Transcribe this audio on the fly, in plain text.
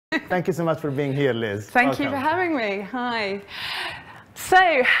Thank you so much for being here, Liz. Thank you for having me. Hi. So,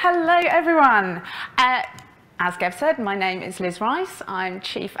 hello everyone. As Gav said, my name is Liz Rice. I'm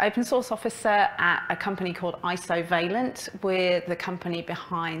Chief Open Source Officer at a company called Isovalent. We're the company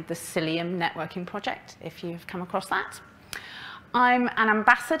behind the Cilium networking project, if you've come across that. I'm an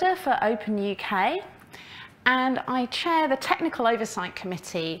ambassador for Open UK, and I chair the Technical Oversight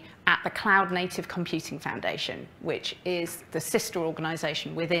Committee at the Cloud Native Computing Foundation, which is the sister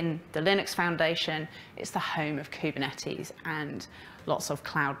organisation within the Linux Foundation. It's the home of Kubernetes and lots of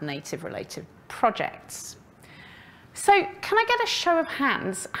cloud native related projects. So can I get a show of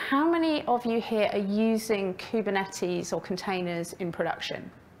hands? How many of you here are using Kubernetes or containers in production?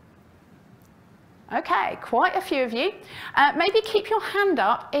 Okay, quite a few of you. Maybe keep your hand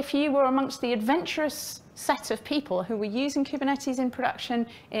up if you were amongst the adventurous set of people who were using Kubernetes in production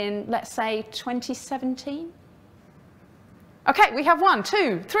in, let's say, 2017. Okay, we have 1,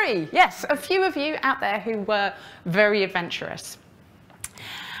 2, 3. Yes, a few of you out there who were very adventurous.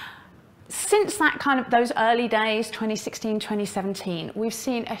 Since those early days, 2016, 2017, we've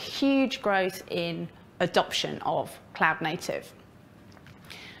seen a huge growth in adoption of cloud native.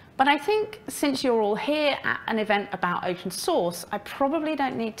 But I think since you're all here at an event about open source, I probably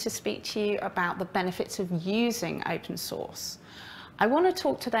don't need to speak to you about the benefits of using open source. I want to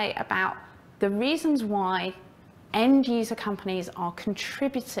talk today about the reasons why end user companies are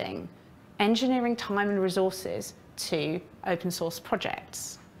contributing engineering time and resources to open source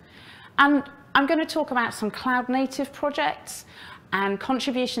projects. And I'm going to talk about some cloud native projects and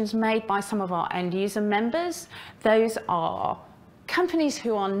contributions made by some of our end user members. Those are companies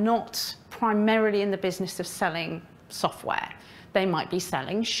who are not primarily in the business of selling software. They might be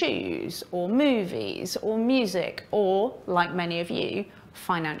selling shoes or movies or music or, like many of you,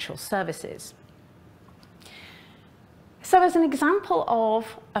 financial services. So as an example of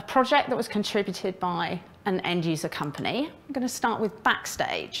a project that was contributed by an end user company, I'm going to start with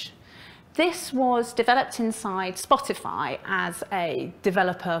Backstage. This was developed inside Spotify as a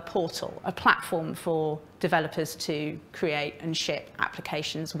developer portal, a platform for developers to create and ship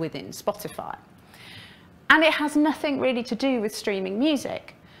applications within Spotify. And it has nothing really to do with streaming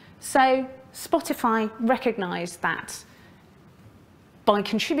music. So Spotify recognized that by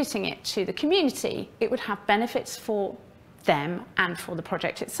contributing it to the community, it would have benefits for them and for the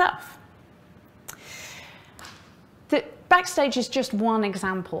project itself. The Backstage is just one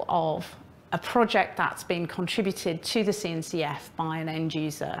example of a project that's been contributed to the CNCF by an end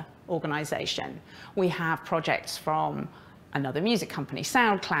user organization. We have projects from another music company,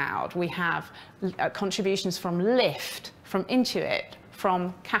 SoundCloud. We have contributions from Lyft, from Intuit,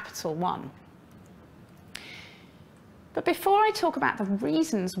 from Capital One. But before I talk about the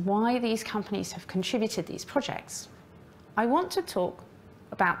reasons why these companies have contributed these projects, I want to talk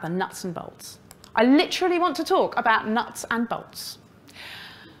about the nuts and bolts. I literally want to talk about nuts and bolts.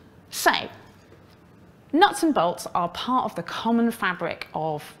 So, nuts and bolts are part of the common fabric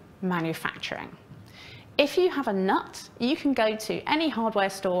of manufacturing. If you have a nut, you can go to any hardware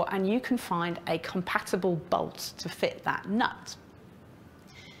store and you can find a compatible bolt to fit that nut.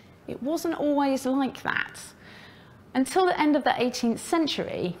 It wasn't always like that. Until the end of the 18th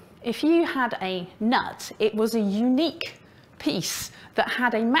century, if you had a nut, it was a unique piece that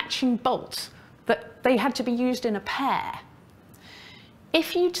had a matching bolt that they had to be used in a pair.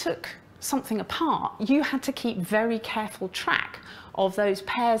 If you took something apart, you had to keep very careful track of those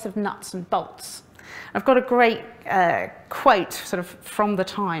pairs of nuts and bolts. I've got a great quote sort of from the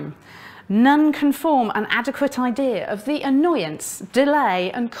time. None can form an adequate idea of the annoyance,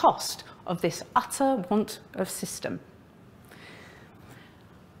 delay and cost of this utter want of system.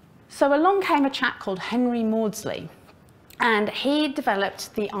 So along came a chap called Henry Maudsley, and he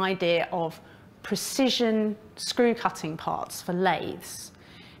developed the idea of precision screw cutting parts for lathes.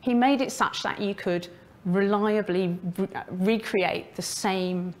 He made it such that you could reliably recreate the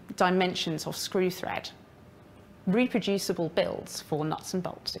same dimensions of screw thread. Reproducible builds for nuts and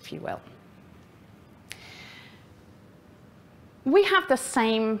bolts, if you will. We have the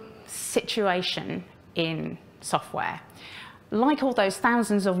same situation in software. Like all those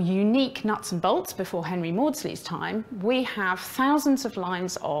thousands of unique nuts and bolts before Henry Maudsley's time, we have thousands of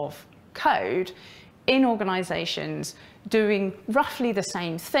lines of code in organizations doing roughly the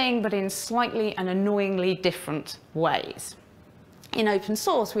same thing, but in slightly and annoyingly different ways. In open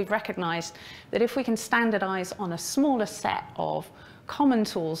source, we've recognized that if we can standardize on a smaller set of common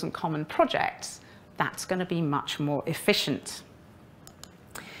tools and common projects, that's going to be much more efficient.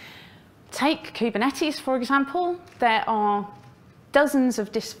 Take Kubernetes, for example. There are dozens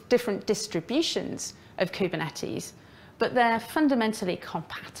of different distributions of Kubernetes, but they're fundamentally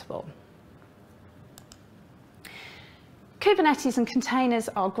compatible. Kubernetes and containers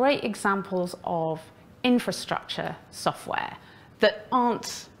are great examples of infrastructure software that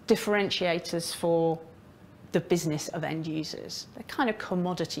aren't differentiators for the business of end users. They're kind of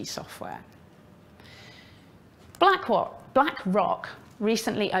commodity software. BlackRock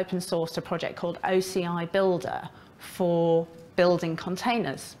recently open sourced a project called OCI Builder for building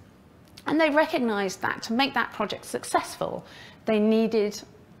containers. And they recognized that to make that project successful, they needed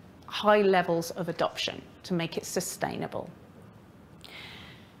high levels of adoption to make it sustainable.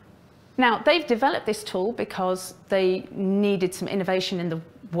 Now, they've developed this tool because they needed some innovation in the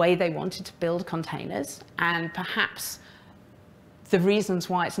way they wanted to build containers, and perhaps the reasons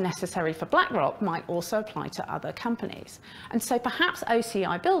why it's necessary for BlackRock might also apply to other companies. And so perhaps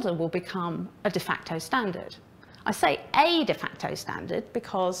OCI Builder will become a de facto standard. I say a de facto standard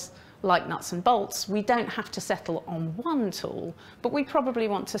because, like nuts and bolts, we don't have to settle on one tool, but we probably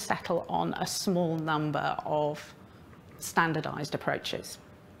want to settle on a small number of standardized approaches.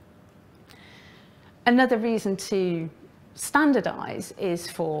 Another reason to standardize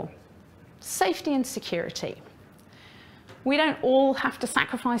is for safety and security. We don't all have to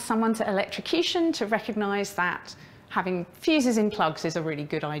sacrifice someone to electrocution to recognize that having fuses in plugs is a really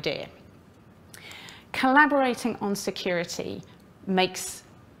good idea. Collaborating on security makes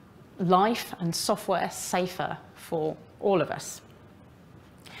life and software safer for all of us.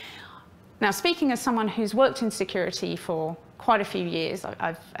 Now, speaking as someone who's worked in security for quite a few years,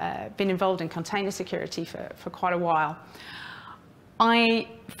 I've been involved in container security for quite a while. I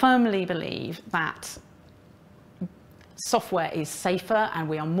firmly believe that software is safer and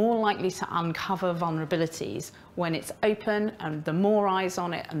we are more likely to uncover vulnerabilities when it's open, and the more eyes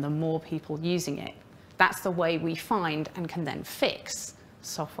on it and the more people using it. That's the way we find and can then fix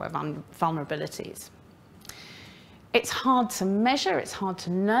software vulnerabilities. It's hard to measure, it's hard to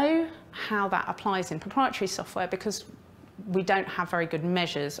know how that applies in proprietary software because we don't have very good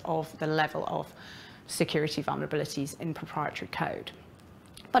measures of the level of security vulnerabilities in proprietary code.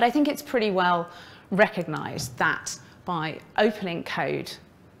 But I think it's pretty well recognized that by opening code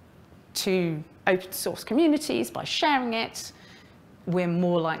to open source communities, by sharing it, we're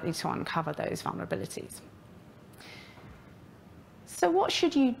more likely to uncover those vulnerabilities. So what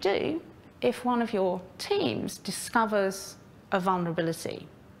should you do if one of your teams discovers a vulnerability?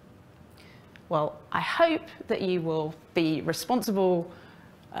 Well, I hope that you will be responsible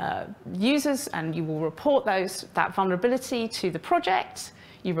users and you will report that vulnerability to the project.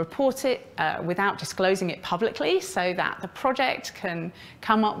 You report it without disclosing it publicly so that the project can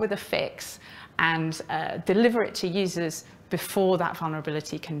come up with a fix and deliver it to users before that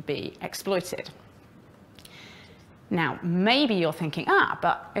vulnerability can be exploited. Now, maybe you're thinking,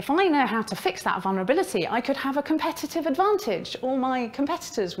 but if I know how to fix that vulnerability, I could have a competitive advantage. All my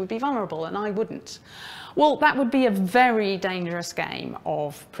competitors would be vulnerable and I wouldn't. Well, that would be a very dangerous game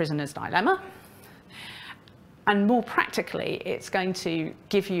of prisoner's dilemma. And more practically, it's going to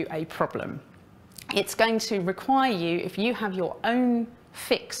give you a problem. It's going to require you, if you have your own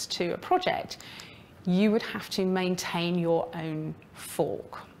fix to a project, you would have to maintain your own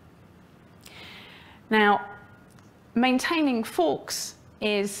fork. Now, maintaining forks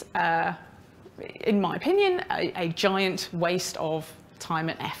is, in my opinion, a giant waste of time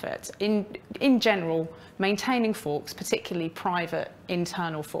and effort. In general, maintaining forks, particularly private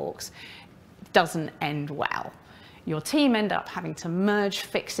internal forks, doesn't end well. Your team end up having to merge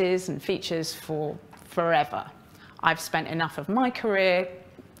fixes and features for forever. I've spent enough of my career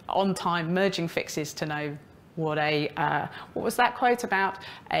on time merging fixes to know what what was that quote about?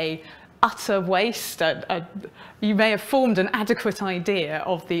 A utter waste. You may have formed an adequate idea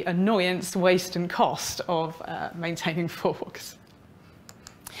of the annoyance, waste and cost of maintaining forks.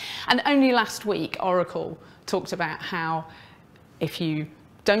 And only last week, Oracle talked about how if you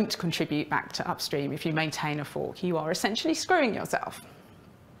don't contribute back to upstream, if you maintain a fork, you are essentially screwing yourself.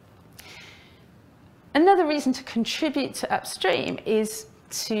 Another reason to contribute to upstream is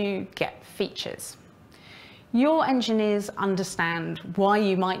to get features. Your engineers understand why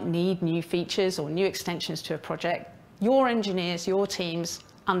you might need new features or new extensions to a project. Your engineers, your teams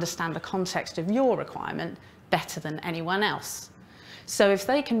understand the context of your requirement better than anyone else. So if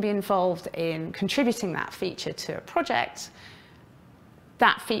they can be involved in contributing that feature to a project,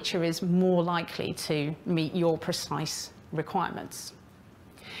 that feature is more likely to meet your precise requirements.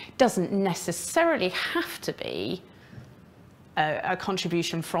 It doesn't necessarily have to be a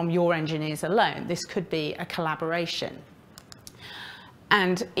contribution from your engineers alone. This could be a collaboration.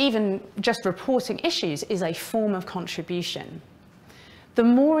 And even just reporting issues is a form of contribution. The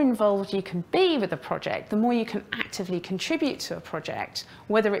more involved you can be with a project, the more you can actively contribute to a project,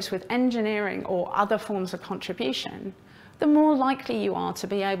 whether it's with engineering or other forms of contribution, the more likely you are to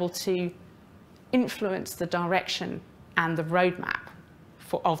be able to influence the direction and the roadmap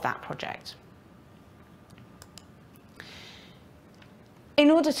of that project. In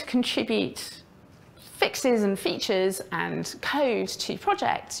order to contribute fixes and features and code to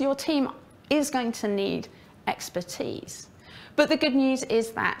projects, your team is going to need expertise. But the good news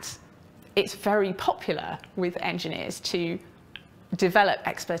is that it's very popular with engineers to develop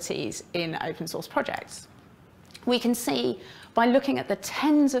expertise in open source projects. We can see by looking at the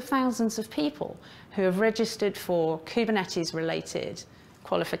tens of thousands of people who have registered for Kubernetes-related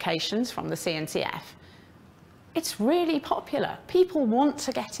qualifications from the CNCF, it's really popular. People want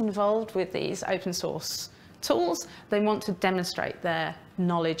to get involved with these open source tools. They want to demonstrate their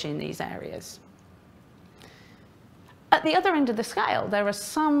knowledge in these areas. At the other end of the scale, there are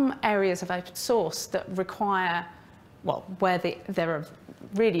some areas of open source that require, well, where there are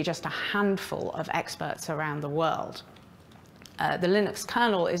really just a handful of experts around the world. The Linux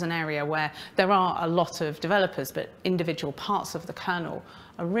kernel is an area where there are a lot of developers, but individual parts of the kernel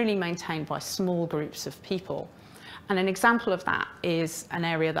are really maintained by small groups of people. And an example of that is an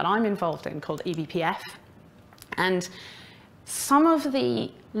area that I'm involved in called eBPF. And some of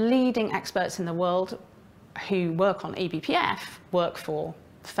the leading experts in the world who work on eBPF work for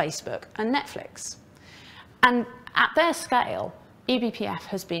Facebook and Netflix. And at their scale, eBPF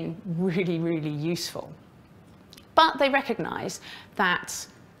has been really, really useful. But they recognize that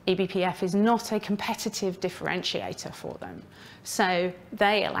eBPF is not a competitive differentiator for them. So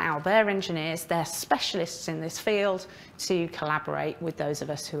they allow their engineers, their specialists in this field, to collaborate with those of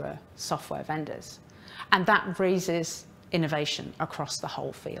us who are software vendors. And that raises innovation across the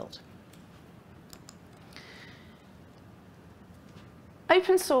whole field.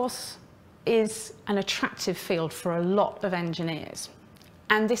 Open source is an attractive field for a lot of engineers.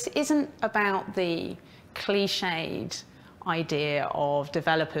 And this isn't about the cliched idea of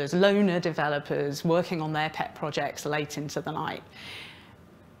developers, loner developers, working on their pet projects late into the night.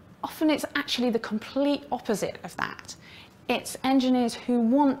 Often it's actually the complete opposite of that. It's engineers who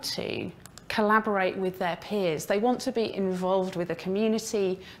want to collaborate with their peers. They want to be involved with a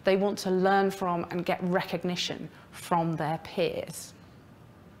community. They want to learn from and get recognition from their peers.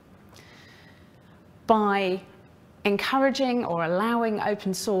 By encouraging or allowing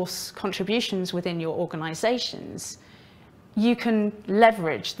open source contributions within your organizations, you can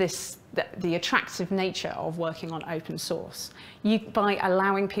leverage the attractive nature of working on open source. By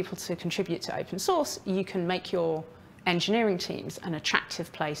allowing people to contribute to open source, you can make your engineering teams an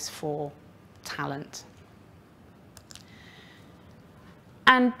attractive place for talent.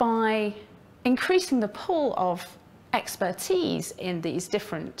 And by increasing the pool of expertise in these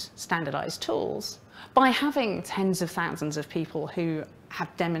different standardized tools, by having tens of thousands of people who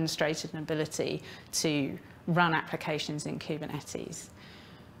have demonstrated an ability to run applications in Kubernetes,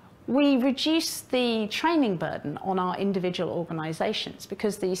 we reduce the training burden on our individual organizations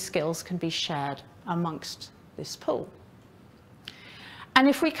because these skills can be shared amongst this pool. And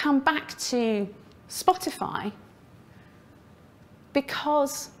if we come back to Spotify,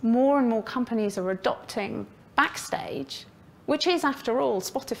 because more and more companies are adopting Backstage, which is, after all,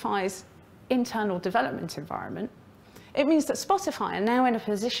 Spotify's internal development environment, it means that Spotify are now in a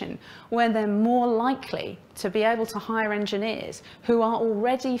position where they're more likely to be able to hire engineers who are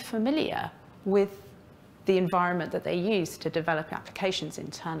already familiar with the environment that they use to develop applications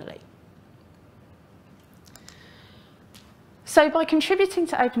internally. So by contributing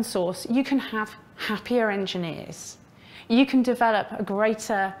to open source, you can have happier engineers. You can develop a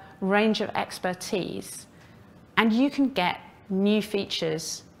greater range of expertise, and you can get new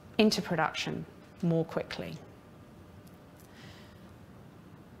features into production more quickly.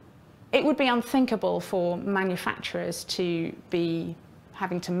 It would be unthinkable for manufacturers to be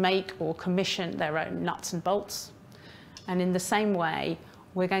having to make or commission their own nuts and bolts. And in the same way,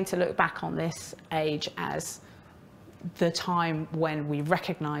 we're going to look back on this age as the time when we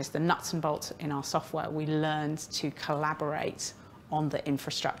recognized the nuts and bolts in our software. We learned to collaborate on the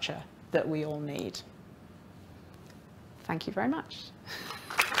infrastructure that we all need. Thank you very much.